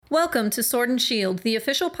Welcome to Sword and Shield, the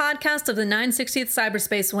official podcast of the 960th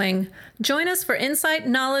Cyberspace Wing. Join us for insight,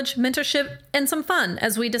 knowledge, mentorship, and some fun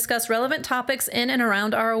as we discuss relevant topics in and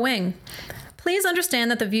around our wing. Please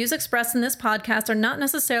understand that the views expressed in this podcast are not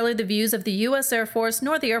necessarily the views of the U.S. Air Force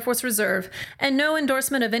nor the Air Force Reserve, and no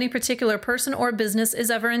endorsement of any particular person or business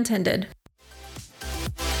is ever intended.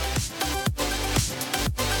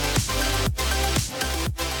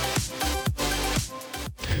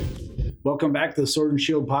 Welcome back to the Sword and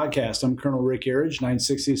Shield podcast. I'm Colonel Rick Arridge,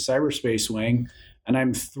 960th Cyberspace Wing, and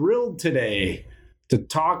I'm thrilled today to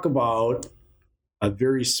talk about a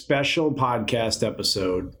very special podcast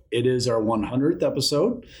episode. It is our 100th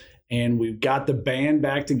episode, and we've got the band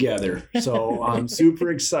back together. So I'm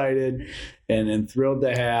super excited and thrilled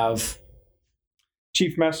to have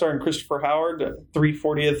Chief Master Sergeant Christopher Howard,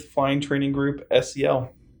 340th Flying Training Group,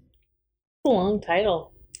 SEL. It's a long title.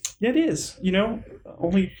 Yeah, it is.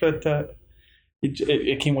 Only that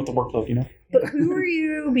it came with the workload, But who were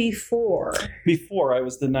you before? Before, I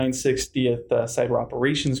was the 960th Cyber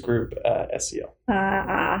Operations Group, SEL.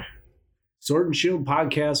 Sword and Shield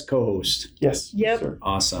podcast co-host. Yes. Yep. Sir.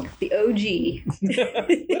 Awesome. The OG.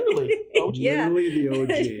 Literally. OG. Yeah. Literally the OG.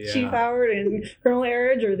 Yeah. Chief Howard and Colonel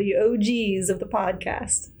Arridge are the OGs of the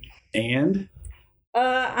podcast. And?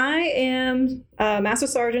 I am Master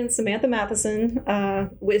Sergeant Samantha Matheson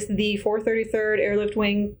with the 433rd Airlift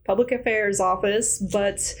Wing Public Affairs Office,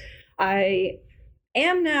 but I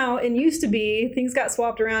am now, and used to be, things got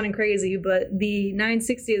swapped around and crazy, but the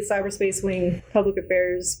 960th Cyberspace Wing Public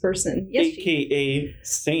Affairs person. Yes, Chief. AKA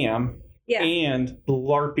Sam. Yeah. And the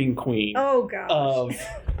LARPing queen Oh, gosh. of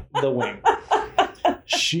the wing.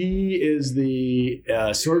 She is the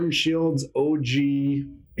Sword and Shield's OG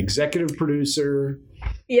executive producer,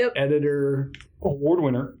 Yep. editor, Award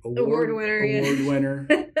winner,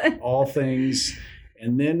 all things.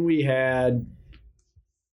 And then we had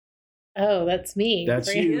Oh, that's me.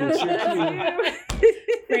 that's you. That's your cue.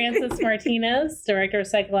 Francis Martinez, Director of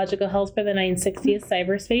Psychological Health for the 960th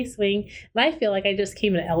Cyberspace Wing. And I feel like I just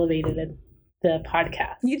came and elevated the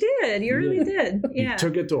podcast. You did. You really did. Yeah. You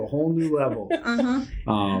took it to a whole new level.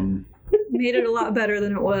 Made it a lot better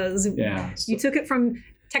than it was. Yeah. You took it from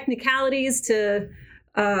technicalities to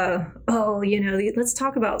let's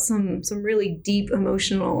talk about some really deep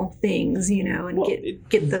emotional things, and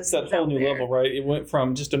get those that whole new there. level, right? It went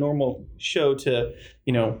from just a normal show to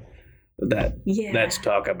let's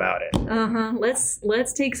talk about it.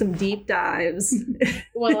 Let's take some deep dives.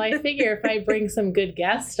 Well, I figure if I bring some good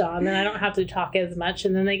guests on, then I don't have to talk as much,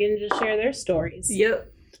 and then they can just share their stories. Yep.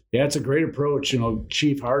 Yeah, it's a great approach.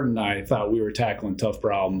 Chief Howard and I thought we were tackling tough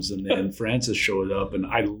problems, and then Francis showed up, and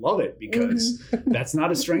I love it because that's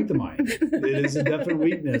not a strength of mine. It is a definite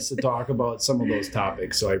weakness to talk about some of those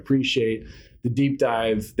topics. So I appreciate the deep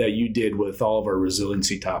dive that you did with all of our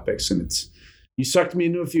resiliency topics, and you sucked me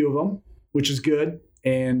into a few of them, which is good,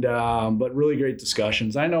 and but really great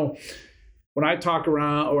discussions. I know when I talk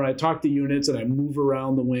around, or when I talk to units and I move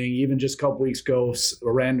around the wing, even just a couple weeks ago,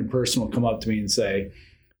 a random person will come up to me and say,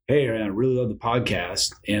 "Hey, man, I really love the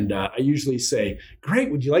podcast." And I usually say,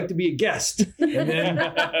 "Great, would you like to be a guest?" And then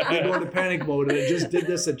they go into panic mode. And I just did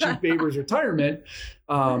this at Chief Baber's retirement.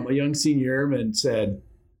 A young senior airman said,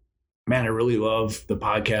 "Man, I really love the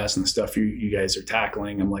podcast and the stuff you guys are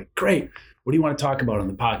tackling." I'm like, "Great. What do you want to talk about on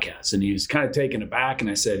the podcast?" And he was kind of taken aback. And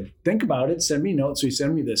I said, "Think about it. Send me notes." So he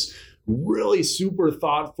sent me this really super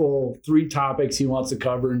thoughtful 3 topics he wants to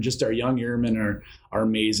cover, and just our young airmen are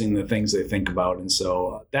amazing, the things they think about. And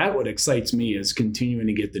so that what excites me is continuing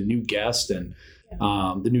to get the new guests and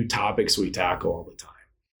the new topics we tackle all the time.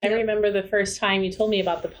 I remember the first time you told me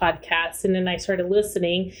about the podcast, and then I started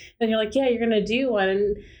listening, and you're like, "Yeah, you're going to do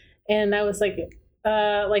one." And I was like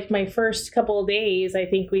my first couple of days, I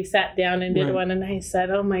think we sat down and did one, and I said,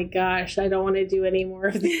 "Oh my gosh, I don't want to do any more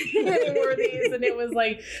of these." And it was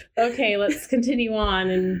like, okay, let's continue on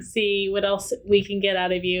and see what else we can get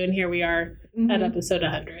out of you. And here we are at episode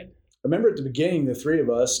 100. I remember at the beginning, the 3 of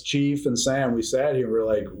us, Chief and Sam, we sat here and we were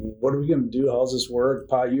like, "What are we going to do? How's this work?"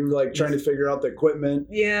 You were like trying to figure out the equipment.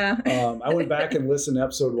 Yeah. I went back and listened to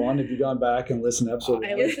episode 1. Have you gone back and listened to episode 1?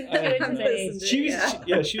 I listened to it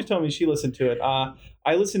today. She was telling me she listened to it.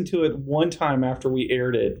 I listened to it one time after we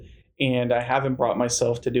aired it, and I haven't brought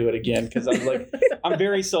myself to do it again because I was like, I'm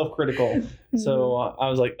very self-critical. So I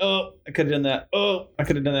was like, "Oh, I could have done that. Oh, I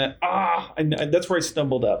could have done that. That's where I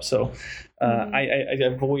stumbled up." So I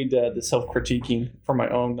avoid the self-critiquing for my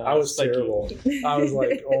own I was psyche. terrible. I was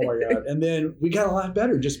like, "Oh my God." And then we got a lot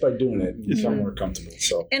better just by doing it. You felt more comfortable.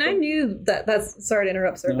 So. And I knew that's, sorry to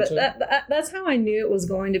interrupt, sir, No, but that's how I knew it was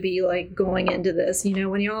going to be like going into this.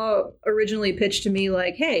 When y'all originally pitched to me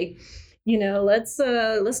like, "Hey, let's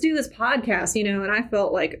do this podcast, and I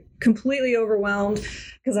felt like completely overwhelmed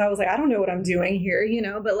because I was like, I don't know what I'm doing here,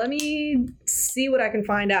 but let me see what I can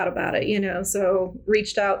find out about it, so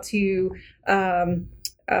reached out to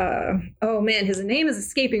oh man, his name is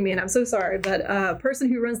escaping me and I'm so sorry, but person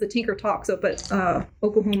who runs the Tinker Talks up at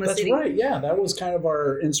Oklahoma City. That's right. Yeah, that was kind of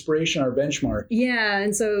our inspiration, our benchmark. Yeah,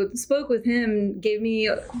 and so spoke with him, gave me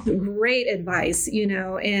great advice,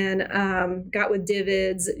 and got with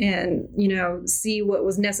Divids and, see what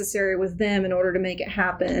was necessary with them in order to make it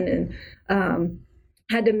happen. And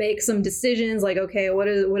had to make some decisions like, okay, what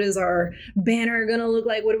is our banner going to look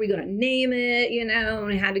like? What are we going to name it? And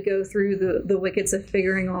I had to go through the wickets of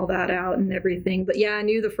figuring all that out and everything. But yeah, I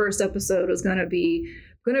knew the first episode was going to be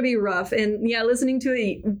rough. And yeah, listening to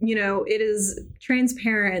it, it is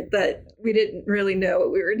transparent that we didn't really know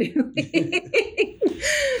what we were doing.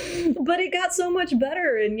 But it got so much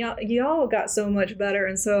better, and y'all got so much better.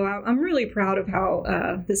 And so I'm really proud of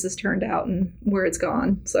how this has turned out and where it's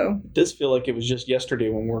gone. So it does feel like it was just yesterday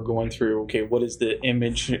when we're going through, okay, what does the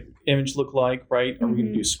image look like, right? Are we going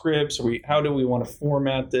to do scripts? How do we want to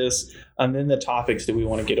format this? And then the topics that we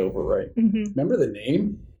want to get over, right? Remember the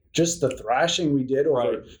name? Just the thrashing we did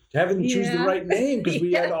over having to choose the right name because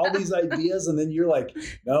we had all these ideas, and then you're like,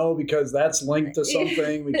 no, because that's linked to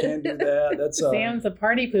something. We can't do that. That's Sam's a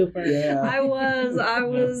party pooper. Yeah, I was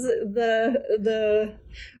the.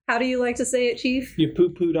 How do you like to say it, Chief? You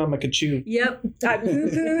poo-pooed on the kachoo. Yep, I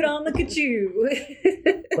poo-pooed on the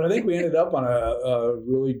kachoo. But I think we ended up on a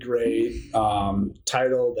really great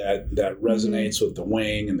title that resonates with the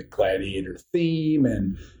wing and the gladiator theme,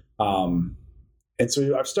 and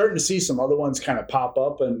so I'm starting to see some other ones kind of pop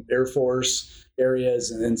up in Air Force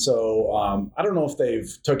areas. And so I don't know if they've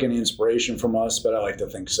took any inspiration from us, but I like to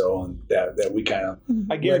think so. And that we kind of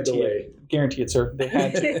guarantee it, sir. They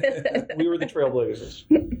had to. We were the trailblazers.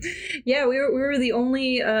 Yeah, we were the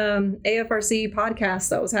only AFRC podcast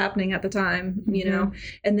that was happening at the time,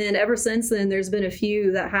 and then ever since then, there's been a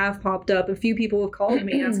few that have popped up. A few people have called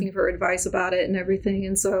me asking for advice about it and everything.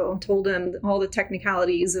 And so I told them all the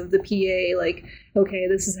technicalities of the PA, like, okay,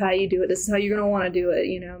 this is how you do it. This is how you're going to want to do it.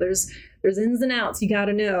 There's ins and outs you got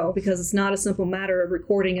to know because it's not a simple matter of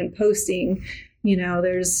recording and posting.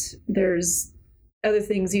 There's other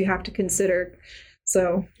things you have to consider.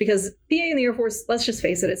 So, because PA in the Air Force, let's just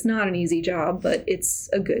face it, it's not an easy job, but it's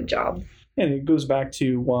a good job. And it goes back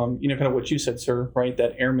to, kind of what you said, sir, right?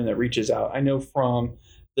 That airman that reaches out. I know from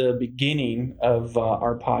the beginning of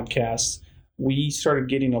our podcast, we started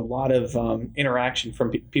getting a lot of interaction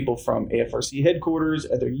from people from AFRC headquarters,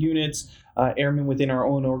 other units, airmen within our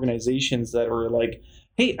own organizations that were like,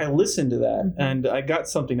 hey, I listened to that and I got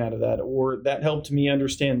something out of that, or that helped me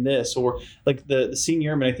understand this, or like the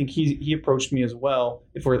senior airman, I think he approached me as well,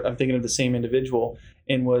 I'm thinking of the same individual,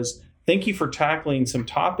 and was, thank you for tackling some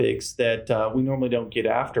topics that we normally don't get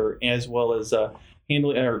after, as well as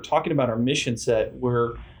handling or talking about our mission set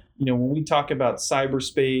where, when we talk about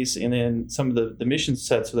cyberspace and then some of the mission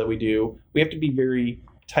sets that we do, we have to be very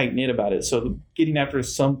tight knit about it. So getting after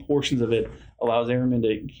some portions of it allows airmen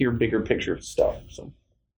to hear bigger picture stuff. So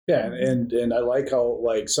yeah, and I like how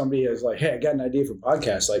like somebody is like, hey, I got an idea for a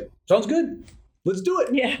podcast. Like, sounds good. Let's do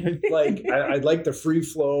it. Yeah. Like I like the free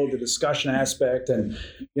flow, the discussion aspect, and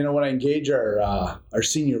when I engage our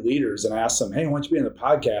senior leaders and I ask them, hey, why don't you be on the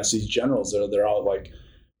podcast? These generals, they're all like,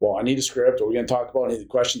 well, I need a script. Are we going to talk about any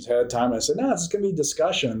questions ahead of time? I said, no, it's going to be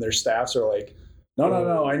discussion. And their staffs are like,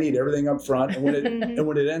 no, I need everything up front. And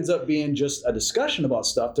when it ends up being just a discussion about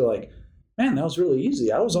stuff, they're like, man, that was really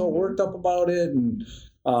easy. I was all worked up about it. And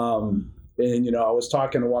I was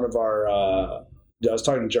talking to I was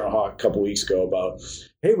talking to General Hawk a couple weeks ago about,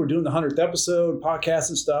 hey, we're doing the 100th episode podcast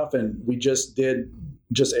and stuff. And we just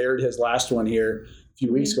aired his last one here a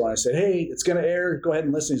few weeks ago. And I said, hey, it's going to air. Go ahead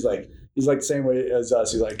and listen. He's like the same way as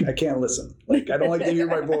us. He's like, I can't listen. Like, I don't like to hear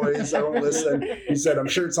my voice. I don't listen. He said, I'm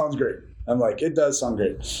sure it sounds great. I'm like, it does sound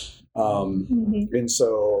great. And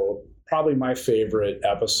so probably my favorite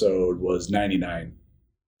episode was 99,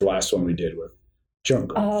 the last one we did with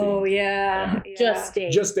Jungle. Oh, yeah. Just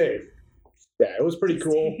Dave. Yeah, it was pretty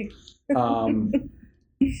cool.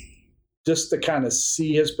 Just to kind of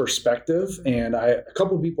see his perspective. And a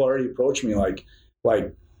couple of people already approached me like,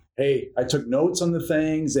 hey, I took notes on the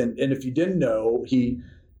things. And if you didn't know,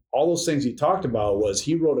 all those things he talked about was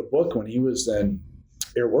he wrote a book when he was in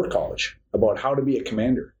Air War College about how to be a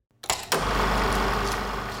commander.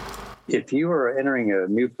 If you are entering a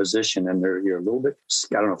new position and you're a little bit,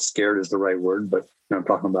 I don't know if scared is the right word, but I'm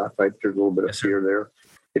talking about, right? There's a little bit of fear there.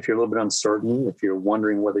 If you're a little bit uncertain, if you're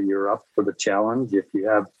wondering whether you're up for the challenge, if you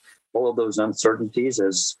have all of those uncertainties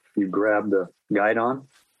as you grab the guidon,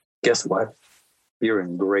 guess what? You're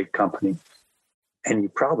in great company, and you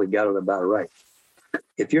probably got it about right.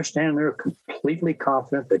 If you're standing there completely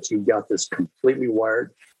confident that you've got this completely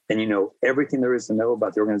wired and you know everything there is to know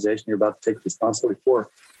about the organization you're about to take responsibility for,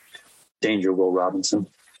 danger, Will Robinson.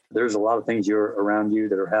 There's a lot of things around you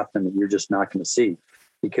that are happening that you're just not going to see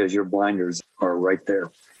because your blinders are right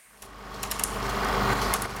there.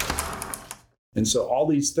 And so all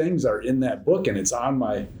these things are in that book, and it's on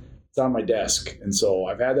my desk. And so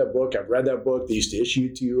I've had that book. I've read that book. They used to issue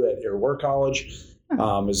it to you at your work college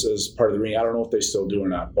as part of the reading. I don't know if they still do or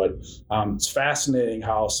not, but it's fascinating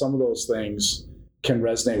how some of those things can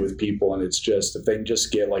resonate with people. And it's just, if they can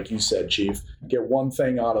just get, like you said, Chief, get one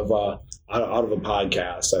thing out of a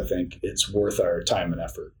podcast, I think it's worth our time and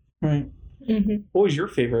effort. Right. Mm-hmm. What was your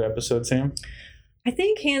favorite episode, Sam? I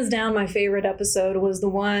think hands down my favorite episode was the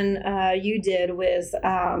one you did with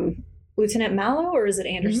Lieutenant Mallow, or is it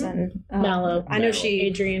Anderson? Mm-hmm. Mallow. I know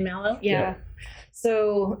Adrienne Mallow. Yeah.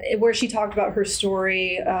 So where she talked about her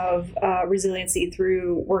story of resiliency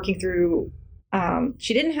through working through,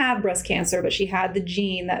 she didn't have breast cancer, but she had the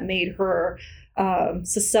gene that made her highly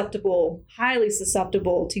susceptible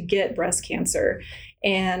to get breast cancer.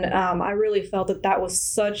 And I really felt that was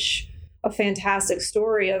such a fantastic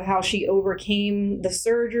story of how she overcame the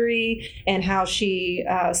surgery and how she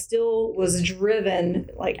still was driven,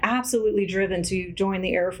 like absolutely driven to join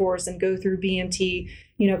the Air Force and go through BMT,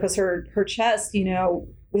 because her chest,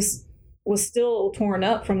 was still torn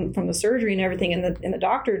up from the surgery and everything. And the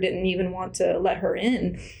doctor didn't even want to let her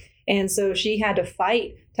in. And so she had to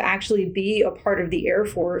fight to actually be a part of the Air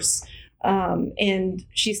Force. And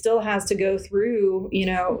she still has to go through,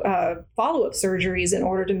 follow-up surgeries in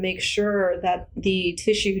order to make sure that the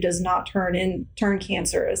tissue does not turn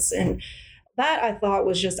cancerous. And that I thought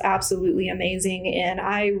was just absolutely amazing. And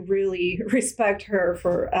I really respect her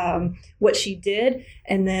for what she did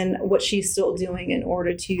and then what she's still doing in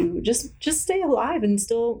order to just stay alive and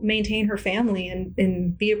still maintain her family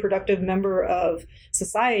and be a productive member of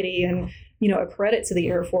society. And a credit to the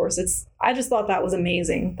Air Force. I just thought that was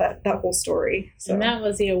amazing, that whole story. So. And that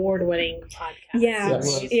was the award-winning podcast.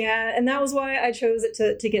 Yeah. And that was why I chose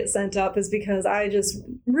it to get sent up, is because I just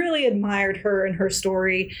really admired her and her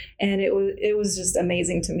story, and it was just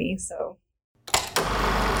amazing to me. So.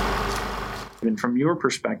 And from your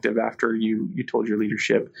perspective, after you told your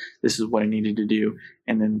leadership, this is what I needed to do,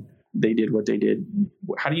 and then they did what they did,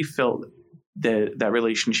 how do you feel that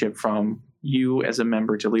relationship from you as a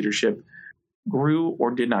member to leadership grew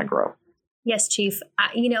or did not grow? Yes, Chief.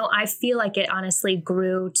 I feel like it honestly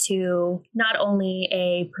grew to not only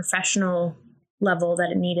a professional level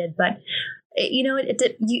that it needed, but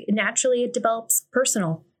naturally it develops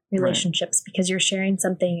personal relationships, right? Because you're sharing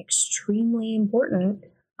something extremely important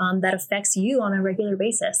that affects you on a regular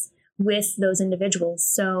basis with those individuals.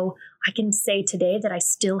 So I can say today that I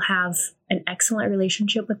still have an excellent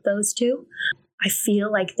relationship with those two. I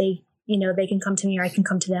feel like they can come to me or I can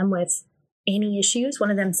come to them with any issues. One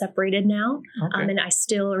of them separated now, okay. And I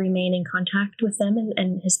still remain in contact with them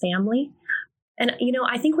and his family. And,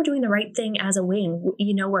 I think we're doing the right thing as a wing.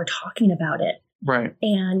 We're talking about it. Right.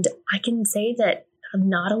 And I can say that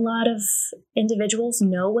not a lot of individuals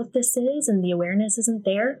know what this is and the awareness isn't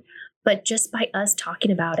there. But just by us talking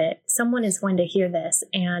about it, someone is going to hear this.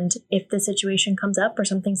 And if the situation comes up or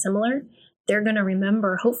something similar, they're going to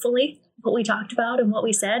remember, hopefully, what we talked about and what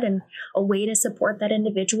we said, and a way to support that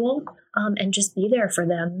individual and just be there for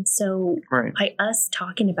them. So right. By us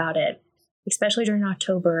talking about it, especially during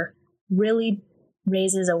October, really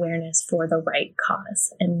raises awareness for the right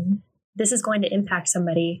cause. And this is going to impact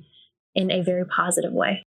somebody in a very positive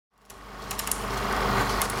way.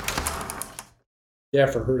 Yeah,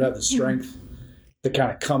 for her to have the strength to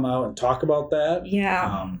kind of come out and talk about that.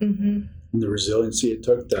 Yeah. And the resiliency it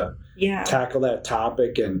took to tackle that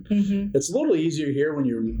topic. And it's a little easier here when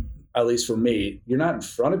you're, at least for me, you're not in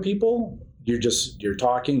front of people. You're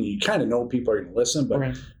talking, you kind of know people are going to listen, but,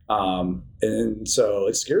 right. And so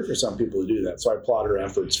it's scary for some people to do that. So I applaud her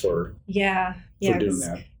efforts for doing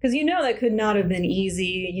that. Because, that could not have been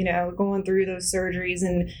easy, going through those surgeries,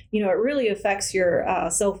 and, it really affects your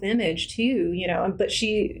self-image too, but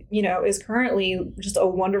she, is currently just a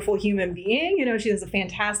wonderful human being. She has a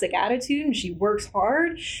fantastic attitude and she works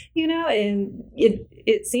hard, and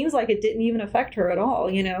it seems like it didn't even affect her at all,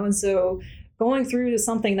 and so going through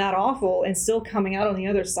something that awful and still coming out on the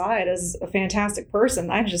other side as a fantastic person,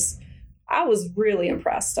 I was really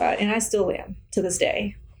impressed, and I still am to this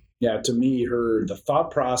day. Yeah, to me, the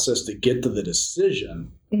thought process to get to the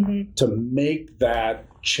decision to make that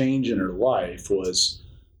change in her life was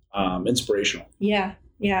inspirational. Yeah.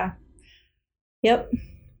 Yep.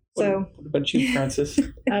 So, What about you, Francis?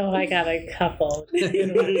 Oh, I got a couple. I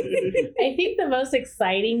think the most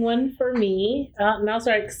exciting one for me, and I'll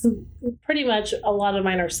start, 'cause pretty much a lot of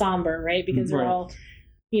mine are somber, right? Because they're Right. all,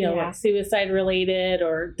 like suicide related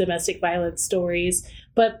or domestic violence stories.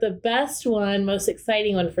 But the best one, most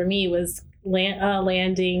exciting one for me was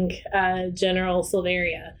landing General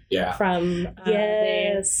Silveria Yeah. from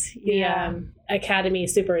the Academy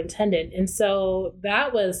superintendent. And so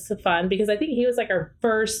that was fun because I think he was like our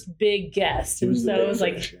first big guest. And so it was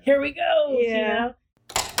like, here we go. Yeah.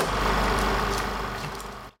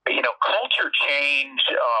 Culture change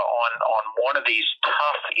on one of these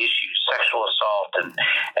tough issues, sexual assault and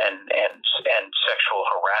sexual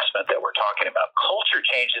harassment that we're talking about. Culture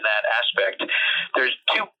change in that aspect. There's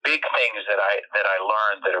two big things that I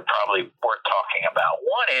learned that are probably worth talking about.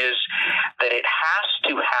 One is that it has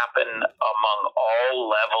to happen among all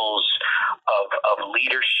levels of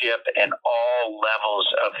leadership and all levels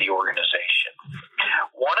of the organization.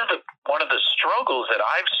 One of the struggles that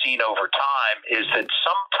I've seen over time is that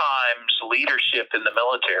sometimes leadership in the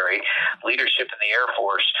military, leadership in the Air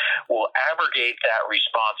Force will abrogate that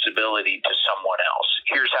responsibility to someone else.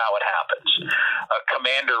 Here's how it happens. A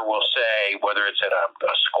commander will say, whether it's at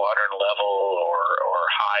a squadron level or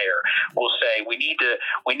higher, will say, we need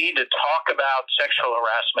to talk about sexual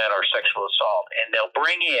harassment or sexual assault, and they'll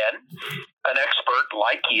bring in an expert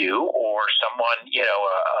like you or someone,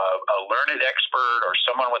 a learned expert or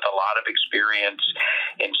someone with a lot of experience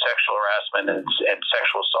in sexual harassment and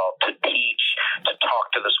sexual assault to teach, to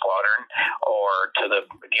talk to the squadron or to the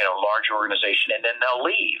large organization, and then they'll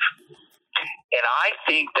leave. And I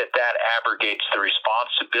think that abrogates the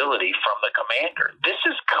responsibility from the commander. This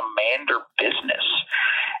is commander business.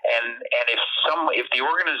 And if the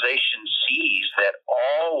organization sees that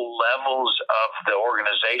all levels of the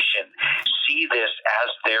organization see this as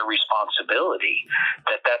their responsibility,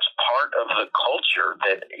 that's part of the culture,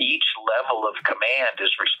 that each level of command is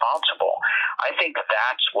responsible, I think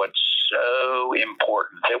that's what's so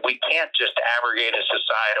important, that we can't just abrogate a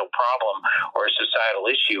societal problem or a societal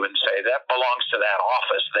issue and say that belongs to that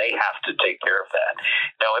office. They have to take care of that.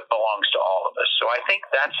 No, it belongs to all of us. So I think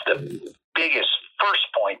that's the biggest first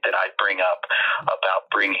point that I'd bring up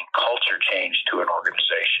about bringing culture change to an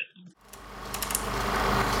organization.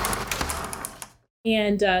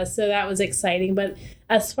 And so that was exciting. But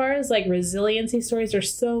as far as like resiliency stories,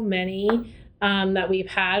 there's so many that we've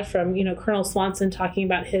had from, Colonel Swanson talking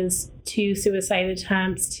about his 2 suicide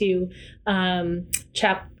attempts to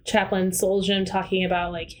Chaplain Soljan talking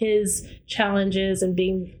about like his challenges and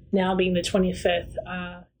being the 25th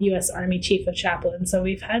U.S. Army Chief of Chaplains. So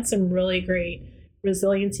we've had some really great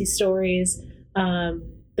resiliency stories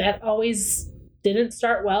that always didn't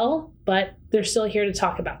start well, but they're still here to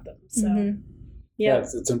talk about them. So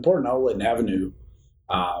it's an important outlet and avenue.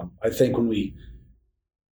 I think when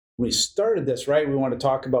we started this, right, we wanted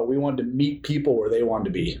to meet people where they wanted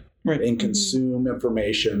to be, right, and consume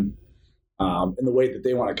information in the way that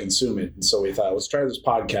they want to consume it. And so we thought, let's try this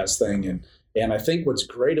podcast thing. And I think what's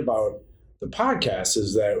great about the podcast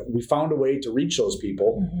is that we found a way to reach those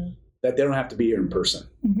people that they don't have to be here in person.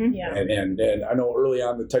 Yeah. And I know early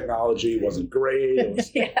on the technology wasn't great.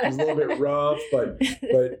 It was a little bit rough, but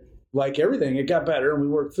like everything, it got better and we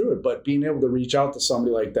worked through it. But being able to reach out to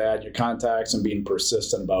somebody like that, your contacts, and being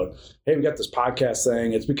persistent about, hey, we got this podcast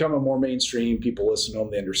thing. It's becoming more mainstream. People listen to them.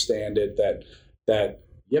 They understand it. That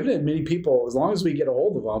you haven't had many people, as long as we get a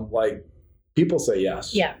hold of them, like people say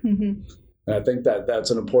yes. Yeah. And I think that's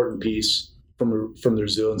an important piece from the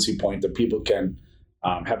resiliency point, that people can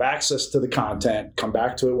have access to the content, come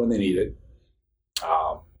back to it when they need it.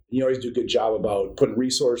 You always do a good job about putting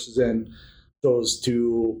resources in those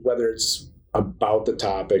two, whether it's about the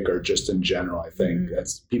topic or just in general. I think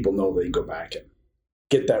that's, people know they can go back and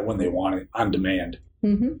get that when they want it on demand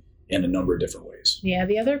in a number of different ways. Yeah,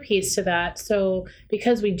 the other piece to that, so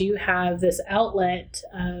because we do have this outlet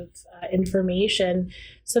of information,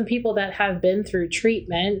 some people that have been through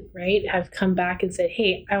treatment, right, have come back and said,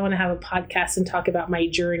 hey, I want to have a podcast and talk about my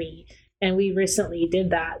journey. And we recently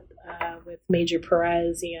did that with Major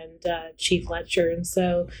Perez and Chief Letcher. And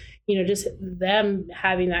so, just them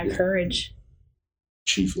having that courage.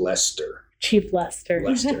 Chief Lester. Chief Lester.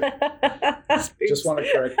 Just want to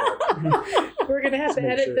correct that. We're going to have to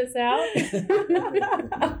edit this out.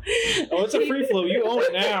 Oh, it's a free flow. You own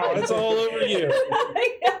it now. It's all over you.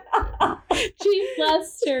 Chief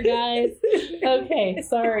Lester, guys. Okay,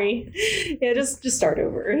 sorry. Yeah, just start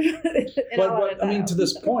over. But I mean, to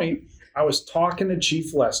this point, I was talking to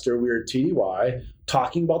Chief Lester. We were at TDY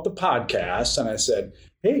talking about the podcast, and I said,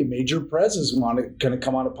 hey, Major Perez is going to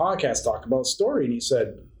come on a podcast, talk about a story. And he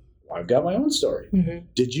said, I've got my own story.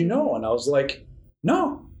 Did you know? And I was like,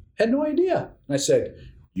 no, had no idea. And I said,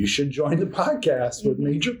 you should join the podcast with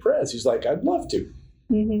Major Prez. He's like, I'd love to.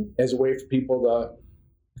 As a way for people to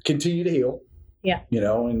continue to heal,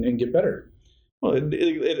 and get better. Well,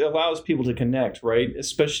 it allows people to connect, right?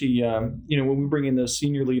 Especially, when we bring in those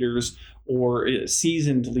senior leaders or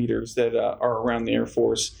seasoned leaders that are around the Air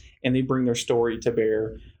Force and they bring their story to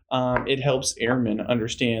bear. It helps airmen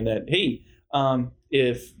understand that, hey,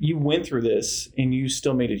 if you went through this and you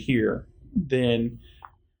still made it here, then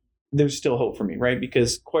there's still hope for me, right?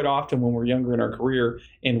 Because quite often when we're younger in our career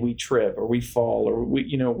and we trip or we fall or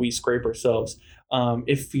we scrape ourselves,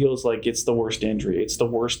 it feels like it's the worst injury, it's the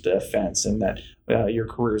worst offense, and that your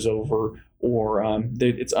career is over or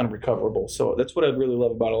it's unrecoverable. So that's what I really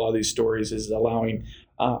love about a lot of these stories, is allowing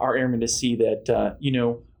our airmen to see that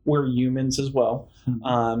we're humans as well,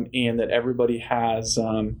 and that everybody has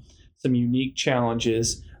some unique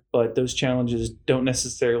challenges, but those challenges don't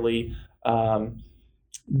necessarily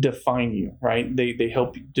define you, right? They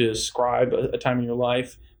help you describe a time in your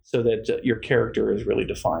life so that your character is really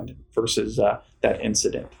defined versus that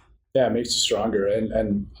incident. Yeah, it makes you stronger.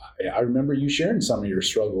 And I remember you sharing some of your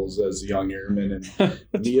struggles as a young airman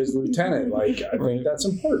and me as lieutenant. I think that's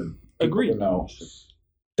important. Agreed. To know.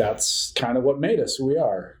 That's kind of what made us who we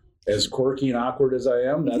are. As quirky and awkward as I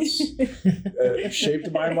am, that's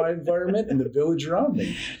shaped my environment and the village around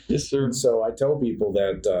me. Yes, sir. And so I tell people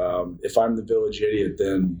that if I'm the village idiot,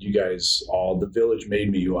 then you guys the village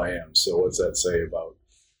made me who I am. So what's that say about?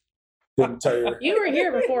 You were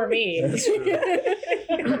here before me. That's true.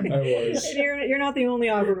 I was. And you're not the only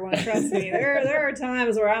awkward one. Trust me. There are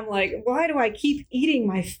times where I'm like, why do I keep eating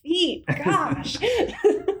my feet? Gosh.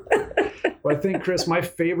 Well, I think, Chris, my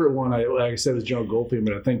favorite one, like I said, is General Goldfield,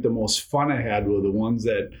 but I think the most fun I had were the ones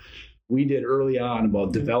that we did early on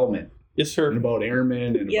about development. Yes, sir. And about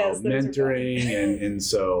airmen and about mentoring. And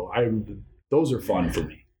so those are fun for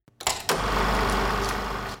me.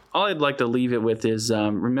 All I'd like to leave it with is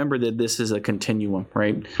remember that this is a continuum,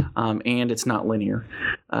 right? And it's not linear.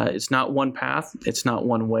 It's not one path. It's not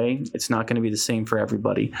one way. It's not going to be the same for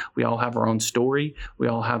everybody. We all have our own story. We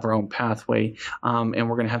all have our own pathway. And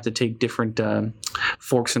we're going to have to take different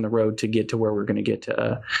forks in the road to get to where we're going to get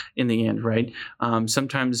to in the end, right?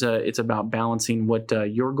 Sometimes it's about balancing what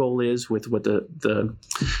your goal is with what the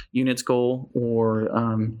unit's goal or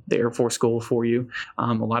the Air Force goal for you.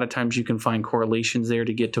 A lot of times you can find correlations there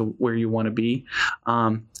to get to where you want to be.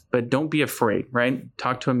 But don't be afraid, right?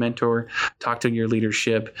 Talk to a mentor, talk to your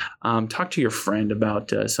leadership, talk to your friend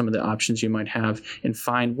about some of the options you might have, and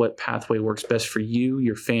find what pathway works best for you,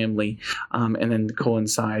 your family, and then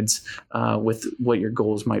coincides with what your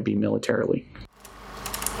goals might be militarily.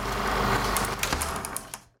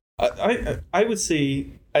 I would say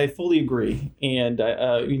I fully agree. And,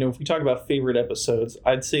 if we talk about favorite episodes,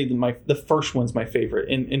 I'd say the first one's my favorite.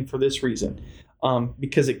 And for this reason,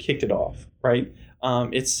 because it kicked it off, right?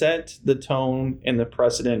 It set the tone and the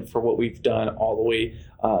precedent for what we've done all the way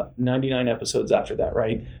 99 episodes after that,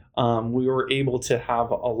 right? We were able to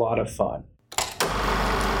have a lot of fun.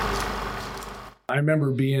 I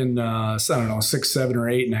remember being, 6, 7, or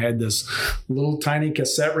 8, and I had this little tiny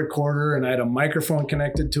cassette recorder, and I had a microphone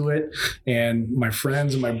connected to it, and my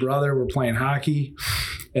friends and my brother were playing hockey,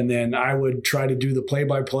 and then I would try to do the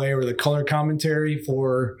play-by-play or the color commentary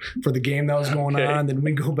for the game that was going on. Then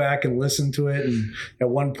we'd go back and listen to it, and at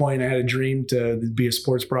one point I had a dream to be a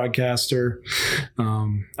sports broadcaster.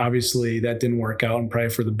 Obviously, that didn't work out, and probably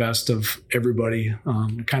for the best of everybody.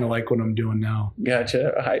 Kind of like what I'm doing now.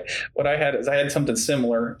 Gotcha. What I had is I had something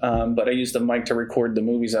similar, but I used the mic to record the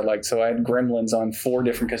movies I liked. So I had Gremlins on 4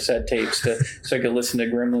 different cassette tapes so I could listen to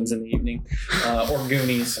Gremlins in the evening, or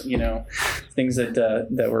Goonies, things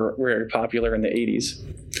that were very popular in the 80s.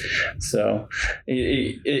 So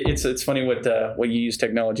it's funny what you use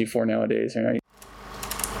technology for nowadays, right?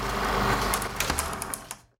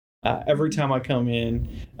 Every time I come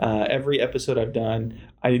in, every episode I've done,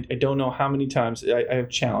 I don't know how many times I have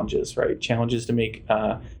challenges, right? Challenges to make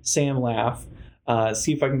Sam laugh,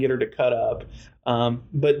 see if I can get her to cut up.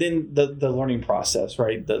 But then the learning process,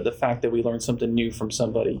 right? The fact that we learn something new from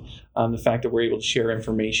somebody, the fact that we're able to share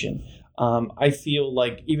information. I feel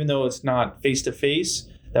like even though it's not face-to-face,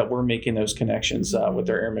 that we're making those connections with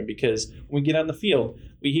our airmen, because when we get out in the field,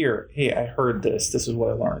 we hear, hey, I heard this. This is what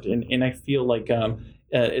I learned. And I feel like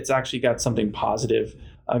it's actually got something positive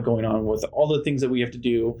going on with all the things that we have to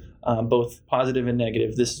do, both positive and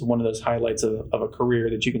negative. This is one of those highlights of a career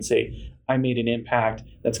that you can say, I made an impact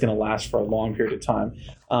that's going to last for a long period of time.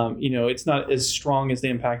 It's not as strong as the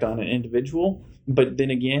impact on an individual, but then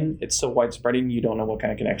again, it's so widespreading, you don't know what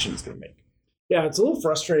kind of connection it's going to make. Yeah, it's a little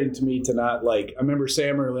frustrating to me to not like. I remember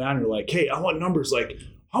Sam early on, you're like, "Hey, I want numbers. Like,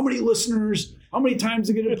 how many listeners? How many times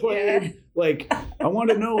they get it played? Yeah. Like, I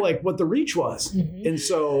want to know like what the reach was." And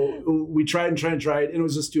so we tried, and it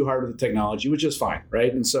was just too hard with the technology, which is fine,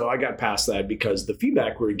 right? And so I got past that because the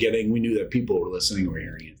feedback we were getting, we knew that people were listening, were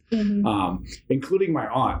hearing it, including my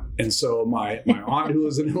aunt. And so my aunt, who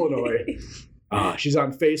lives in Illinois, she's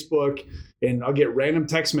on Facebook, and I'll get random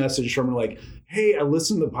text messages from her like, "Hey, I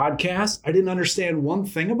listened to the podcast. I didn't understand one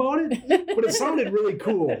thing about it, but it sounded really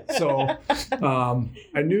cool." So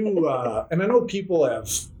I knew, and I know people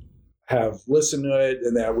have listened to it,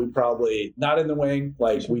 and that we probably not in the wing.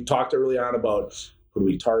 Like we talked early on about who do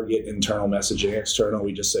we target, internal messaging, external.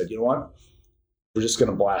 We just said, you know what, we're just going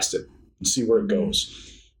to blast it and see where it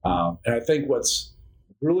goes. And I think what's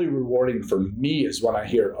really rewarding for me is when I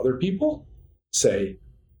hear other people say,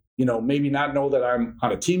 you know, maybe not know that I'm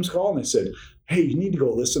on a Teams call, and they said, "Hey, you need to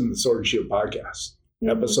go listen to the Sword and Shield podcast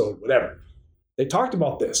episode, whatever. They talked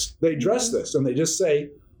about this, they addressed this," and they just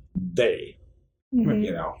say they,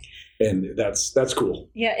 you know, and that's cool.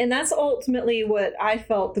 Yeah, and that's ultimately what I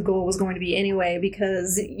felt the goal was going to be anyway,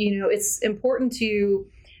 because, you know, it's important to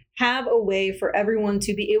have a way for everyone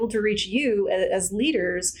to be able to reach you as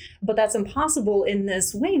leaders, but that's impossible in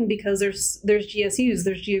this wing because there's GSUs,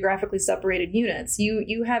 there's geographically separated units.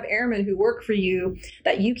 You have airmen who work for you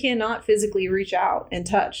that you cannot physically reach out and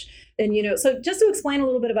touch. And, you know, so just to explain a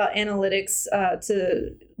little bit about analytics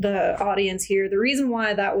to the audience here, the reason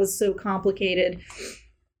why that was so complicated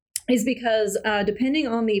is because depending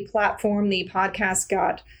on the platform the podcast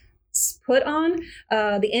got put on,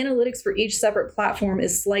 the analytics for each separate platform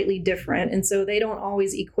is slightly different, and so they don't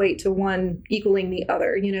always equate to one equaling the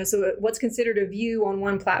other. You know, so what's considered a view on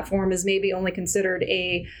one platform is maybe only considered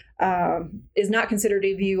is not considered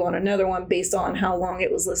a view on another one based on how long it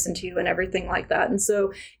was listened to and everything like that. And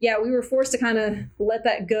so, yeah, we were forced to kind of let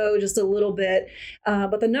that go just a little bit.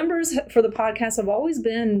 But the numbers for the podcast have always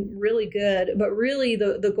been really good. But really,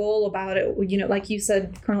 the goal about it, you know, like you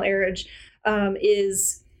said, Colonel Arridge,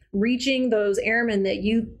 is reaching those airmen that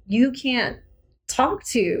you can't talk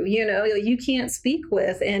to, you know, you can't speak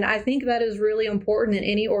with. And I think that is really important in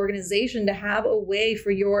any organization, to have a way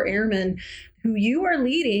for your airmen who you are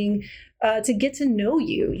leading to get to know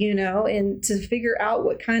you, you know, and to figure out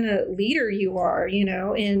what kind of leader you are, you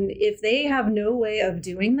know. And if they have no way of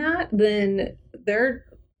doing that, then they're,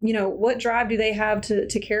 you know, what drive do they have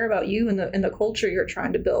to care about you and the culture you're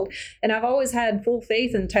trying to build? And I've always had full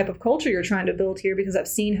faith in the type of culture you're trying to build here, because I've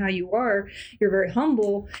seen how you are. You're very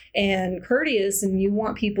humble and courteous, and you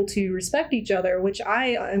want people to respect each other, which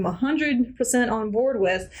I am 100% on board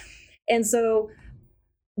with. And so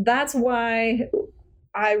that's why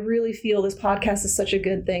I really feel this podcast is such a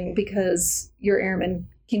good thing, because your airmen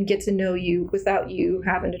can get to know you without you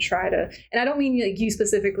having to try to, and I don't mean like you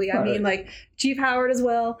specifically, I mean like Chief Howard as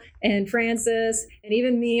well, and Francis, and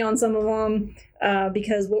even me on some of them,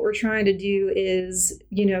 because what we're trying to do is,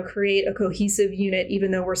 you know, create a cohesive unit,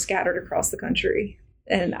 even though we're scattered across the country.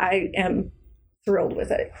 And I am thrilled with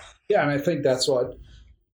it. Yeah, and I think that's what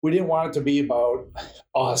we didn't want it to be about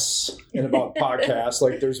us and about podcasts.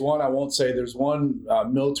 Like there's one, I won't say, there's one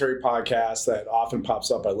military podcast that often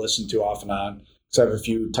pops up. I listen to off and on. So I have a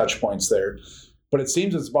few touch points there, but it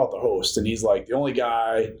seems it's about the host, and he's like the only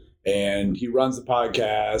guy, and he runs the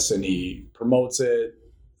podcast and he promotes it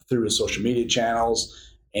through his social media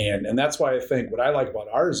channels. And that's why I think what I like about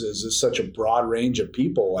ours is such a broad range of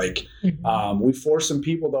people. Like we force some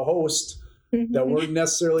people to host that weren't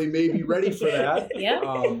necessarily maybe ready for that.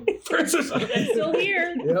 Yeah. Still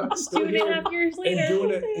here. Yep, still 2.5 years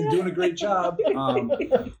later. And doing a great job.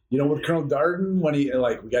 You know, with Colonel Darden, when he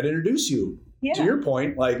like, we got to introduce you. Yeah. To your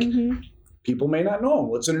point, like people may not know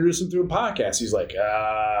him. Let's introduce him through a podcast. He's like,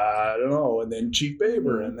 I don't know. And then Chief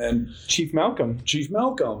Baber, and then Chief Malcolm,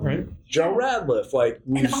 right? Joe Radliff, like,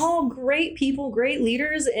 and all great people, great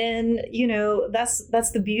leaders. And you know, that's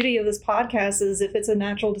the beauty of this podcast, is if it's a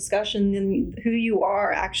natural discussion, then who you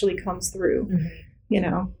are actually comes through. You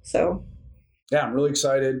know, so yeah, I'm really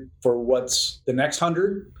excited for what's the next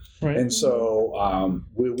 100. Right. And so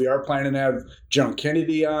we are planning to have General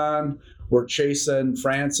Kennedy on. We're chasing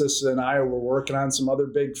Francis and I. We're working on some other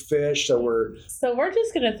big fish. So we're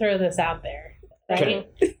just going to throw this out there, right?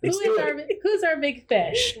 Okay. Who's our big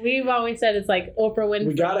fish? We've always said it's like Oprah Winfrey.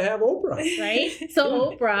 We got to have Oprah, right?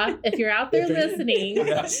 So Oprah, if you're out there listening,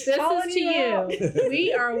 this is to you.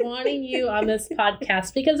 We are wanting you on this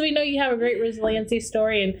podcast because we know you have a great resiliency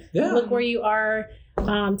story, and look where you are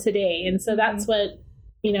today. And so that's what,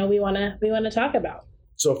 you know, we want to talk about.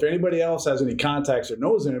 So if anybody else has any contacts or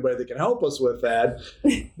knows anybody that can help us with that,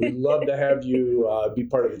 we'd love to have you be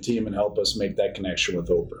part of the team and help us make that connection with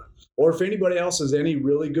Oprah. Or if anybody else has any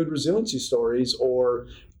really good resiliency stories or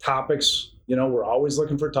topics, we're always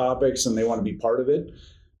looking for topics and they want to be part of it.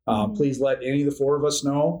 Please let any of the four of us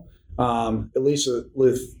know, at least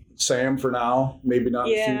with Sam for now, maybe not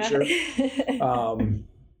in the future.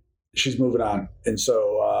 She's moving on. And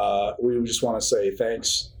so we just want to say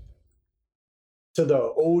thanks to the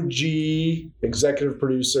OG executive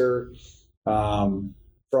producer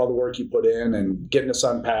for all the work you put in and getting us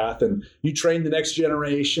on path. And you trained the next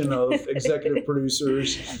generation of executive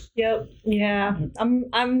producers. Yep. Yeah.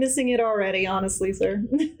 I'm missing it already, honestly, sir.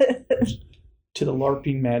 To the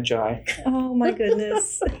LARPing Magi. Oh, my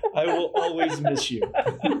goodness. I will always miss you.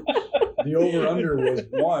 The over-under was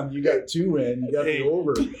 1. You got 2 in. You got the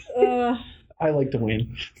over. I like to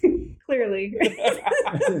win. Clearly.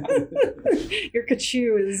 Your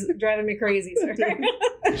kachoo is driving me crazy, sir.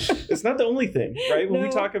 It's not the only thing, right? When we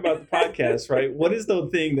talk about the podcast, right? What is the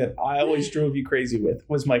thing that I always drove you crazy with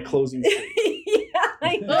was my closing statement.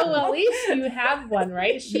 I know. Oh, well, at least you have one,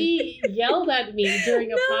 right? She yelled at me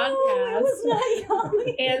during a podcast. I was not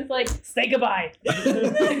yelling. And like, say goodbye. And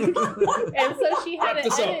so she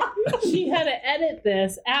had to edit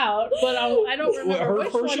this out, but I don't remember her which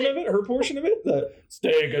portion one of it. Her portion of it. The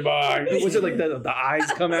 "stay goodbye." Was it like the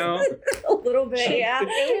eyes come out? A little bit, yeah.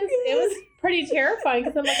 It was pretty terrifying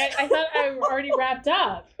because I'm like, I thought I already wrapped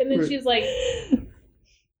up, and then she's like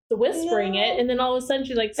whispering it, and then all of a sudden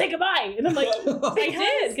she's like, say goodbye, and I'm like,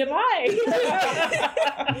 I did goodbye.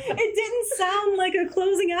 It didn't sound like a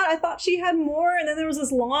closing out. I thought she had more, and then there was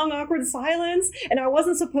this long awkward silence, and I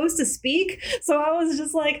wasn't supposed to speak, so I was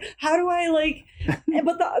just like, how do I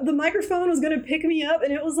but the microphone was going to pick me up,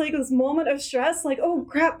 and it was like this moment of stress, like, oh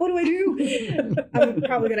crap, what do I do? I'm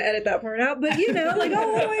probably going to edit that part out, but oh, what do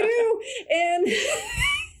I do? And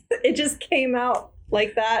it just came out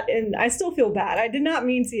like that, and I still feel bad. I did not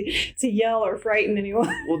mean to yell or frighten anyone.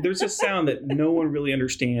 Well, there's a sound that no one really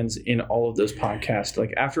understands in all of those podcasts.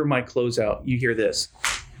 Like after my closeout, you hear this.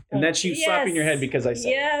 And that's you slapping your head because I said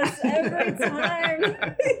yes, every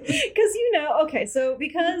time. Because okay, so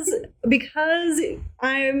because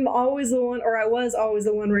I'm always the one, or I was always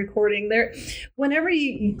the one recording there, whenever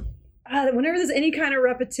there's any kind of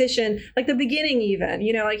repetition, like the beginning even,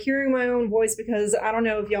 like hearing my own voice, because I don't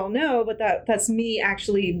know if y'all know, but that's me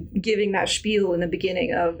actually giving that spiel in the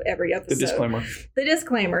beginning of every episode. The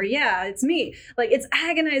disclaimer, yeah, it's me. Like, it's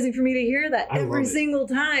agonizing for me to hear that every single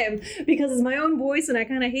time because it's my own voice and I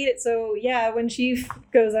kind of hate it. So yeah, when she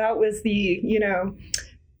goes out with the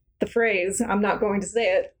the phrase, I'm not going to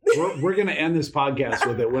say it. We're going to end this podcast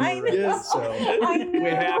with it when we're ready, so we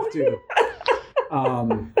have to.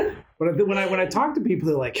 But when I talk to people,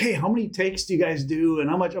 they're like, hey, how many takes do you guys do? And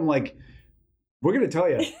how much? I'm like, we're going to tell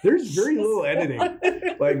you, there's very little editing.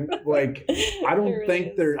 Like I don't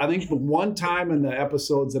think I think the one time in the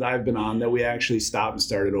episodes that I've been on that we actually stopped and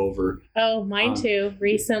started over. Oh, mine too,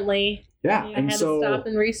 recently. Yeah. I had to stop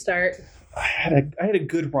and restart. I had a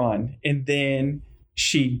good run, and then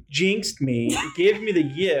she jinxed me, gave me the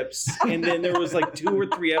yips, and then there was like 2 or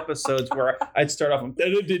 3 episodes where I'd start off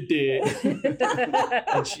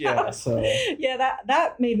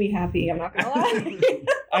that made me happy. I'm not gonna lie.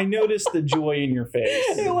 I noticed the joy in your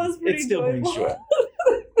face. It was pretty It still brings joy.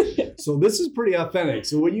 So this is pretty authentic.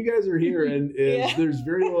 So what you guys are hearing is there's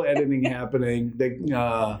very little editing happening.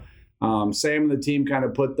 Sam and the team kind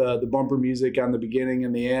of put the bumper music on the beginning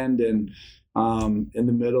and the end, and in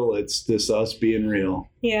the middle, it's just us being real.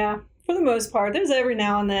 Yeah, for the most part. There's every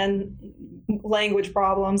now and then language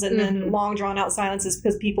problems and then long drawn out silences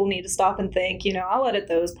because people need to stop and think. I'll edit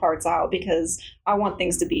those parts out because I want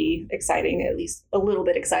things to be exciting, at least a little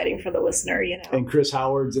bit exciting for the listener. And Chris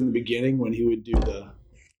Howard's in the beginning when he would do the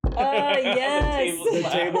yes, the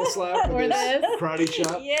table slap or this karate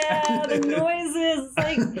chop. Yeah, the noises.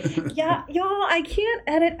 Like, yeah, y'all, I can't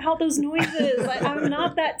edit out those noises. I'm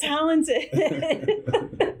not that talented.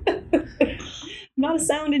 I'm not a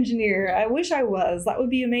sound engineer. I wish I was. That would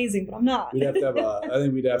be amazing, but I'm not. We'd have to have I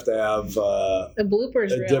think we'd have to have a bloopers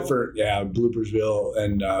reel. Different, bloopers reel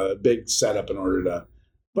and a big setup in order to.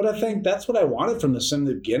 But I think that's what I wanted from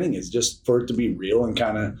the beginning, is just for it to be real and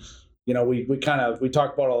kind of. We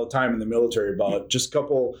talk about all the time in the military about just a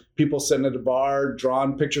couple people sitting at a bar,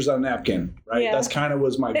 drawing pictures on a napkin, right? Yeah. That's kind of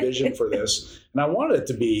was my vision for this. And I wanted it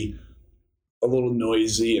to be a little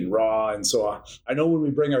noisy and raw. And so I know when we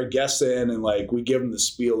bring our guests in and we give them the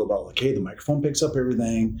spiel about hey, the microphone picks up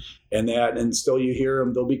everything and that, and still you hear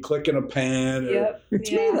them, they'll be clicking a pen. To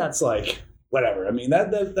me, that's whatever. I mean,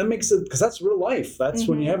 that makes it, because that's real life. That's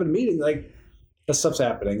when you have a meeting, that stuff's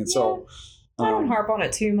happening. And so I don't harp on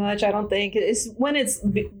it too much. I don't think it's when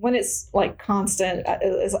it's like constant.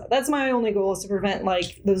 That's my only goal, is to prevent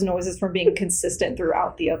like those noises from being consistent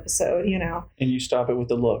throughout the episode. And you stop it with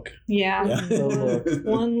the look. Yeah. The look.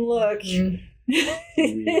 One look.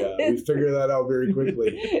 we figure that out very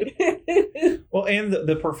quickly. Well, and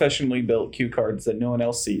the professionally built cue cards that no one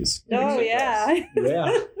else sees. Oh yeah.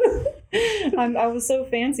 Yeah. I was so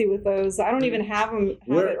fancy with those. I don't even have it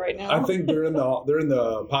right now. I think they're in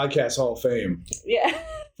the podcast Hall of Fame. Yeah.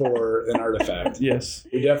 For an artifact. Yes.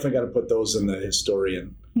 We definitely got to put those in the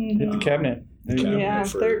historian The cabinet.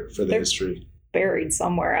 for the history. Buried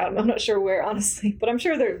somewhere. I'm not sure where, honestly, but I'm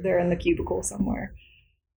sure they're in the cubicle somewhere.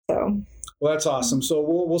 So. Well, that's awesome. So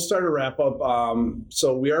we'll start a wrap up.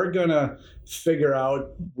 So we are gonna figure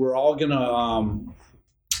out. We're all gonna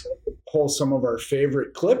pull some of our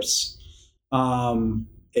favorite clips, and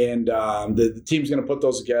the team's gonna put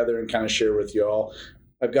those together and kind of share with you all.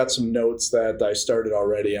 I've got some notes that I started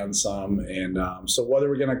already on some, and so whether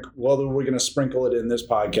we're gonna sprinkle it in this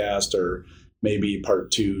podcast or maybe part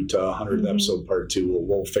 2 to 100th episode part 2,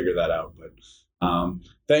 we'll figure that out. But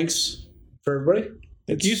thanks for everybody.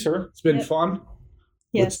 Thank you, sir. It's been fun.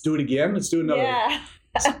 Yes. Let's do it again. Let's do another. Yeah.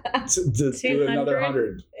 Let's do another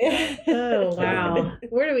 100. Oh, wow.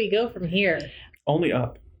 Where do we go from here? Only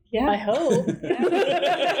up. Yeah. I hope.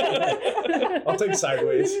 I'll take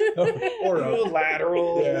sideways or up.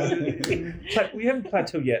 Lateral. Yeah. We haven't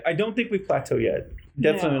plateaued yet. I don't think we've plateaued yet.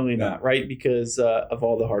 Definitely not, right? Because of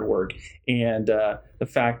all the hard work and the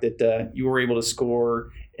fact that you were able to score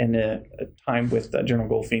in a time with General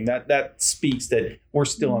Goldfein. That speaks that we're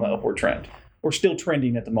still on the upward trend. We're still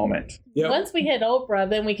trending at the moment. Yep. Once we hit Oprah,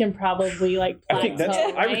 then we can probably like I think that's.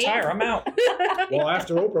 plateau, I right? retire. I'm out. Well,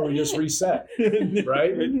 after Oprah, we just reset,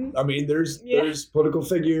 right? I mean, there's political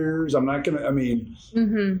figures. I'm not gonna. I mean,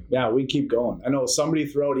 yeah, we keep going. I know somebody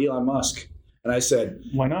threw out Elon Musk, and I said,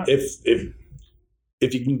 Why not?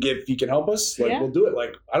 if you can help us, like we'll do it.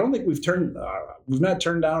 Like I don't think we've not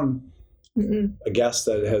turned down a guest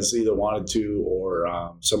that has either wanted to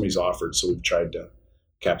or somebody's offered. So we've tried to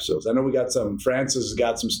capture those. I know we got Francis has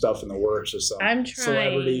got some stuff in the works with some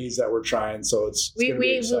celebrities that we're trying. So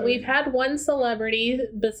we've had one celebrity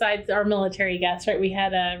besides our military guest, right? We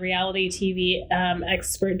had a reality TV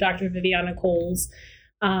expert, Dr. Viviana Coles.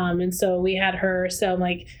 And so we had her. So I'm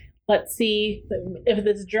like, let's see if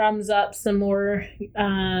this drums up some more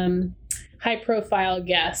high profile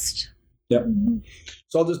guest. Yep.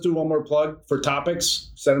 So I'll just do one more plug for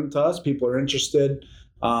topics. Send them to us. People are interested.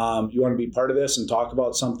 You want to be part of this and talk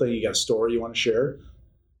about something. You got a story you want to share.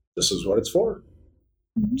 This is what it's for.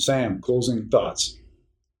 Sam, closing thoughts.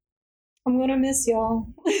 I'm gonna miss y'all.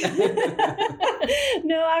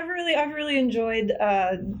 No, I've really enjoyed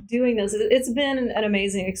doing this. It's been an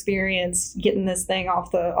amazing experience getting this thing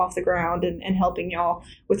off the ground and helping y'all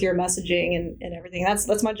with your messaging and everything.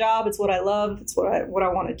 That's my job. It's what I love. It's what I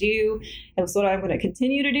want to do. And it's what I'm going to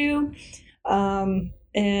continue to do.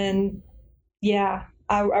 And yeah,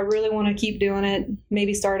 I really want to keep doing it.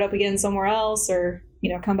 Maybe start up again somewhere else, or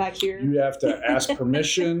come back here. You have to ask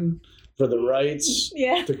permission for the rights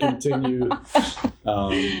to continue.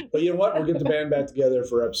 But you know what? We'll get the band back together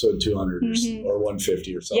for episode 200 or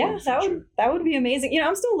 150 or something. Yeah, that would be amazing.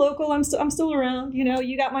 I'm still local. I'm still around.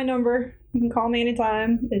 You got my number. You can call me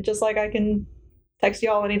anytime. It's just like I can text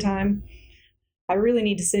y'all anytime. I really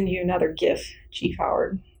need to send you another GIF, Chief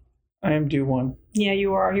Howard. I am due one. Yeah,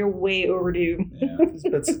 you are. You're way overdue. Yeah.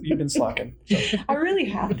 You've been slacking. So. I really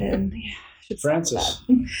have been. Yeah, Francis.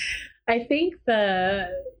 I think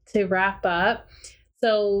to wrap up,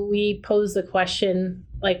 so we posed the question,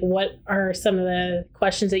 like, what are some of the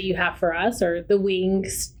questions that you have for us, or the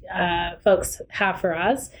Wings folks have for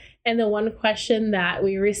us? And the one question that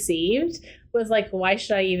we received was like, why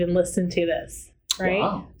should I even listen to this? Right?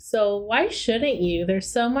 Wow. So why shouldn't you?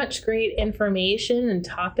 There's so much great information and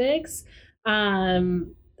topics.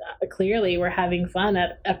 Clearly we're having fun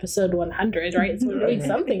at episode 100, right? So we're doing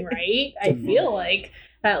something right. I feel like,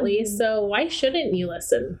 at least. So why shouldn't you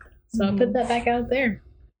listen? So I'll put that back out there.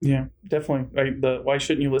 Yeah, definitely. Right. Why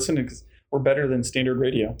shouldn't you listen? Because we're better than standard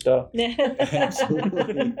radio. Duh.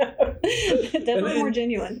 Absolutely. Definitely more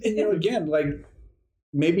genuine. And again, like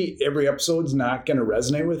maybe every episode's not going to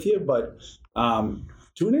resonate with you, but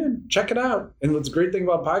tune in, check it out. And what's the great thing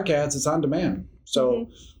about podcasts, it's on demand. So,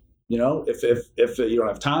 if you don't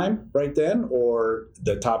have time right then, or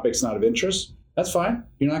the topic's not of interest, that's fine.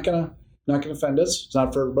 You're not gonna offend us. It's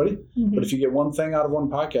not for everybody. But if you get one thing out of one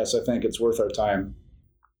podcast, I think it's worth our time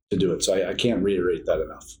to do it. So I can't reiterate that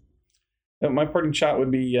enough. My parting shot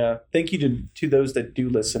would be thank you to those that do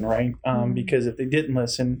listen, right? Because if they didn't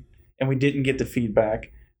listen and we didn't get the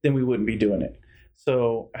feedback, then we wouldn't be doing it.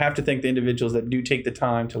 So I have to thank the individuals that do take the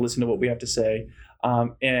time to listen to what we have to say.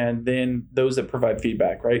 And then those that provide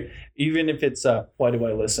feedback, right? Even if it's why do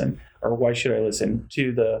I listen, or why should I listen,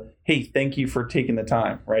 to the, hey, thank you for taking the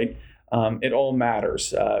time, right? It all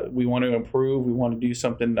matters. We want to improve. We want to do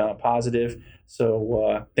something positive.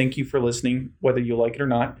 So thank you for listening, whether you like it or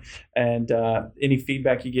not. And any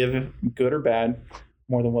feedback you give, good or bad,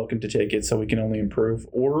 more than welcome to take it, so we can only improve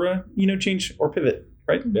or change or pivot,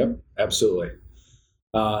 right? Yep, absolutely.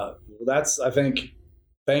 That's, I think,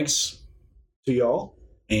 thanks to y'all,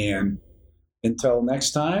 and until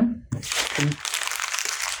next time,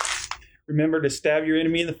 remember to stab your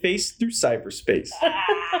enemy in the face through cyberspace.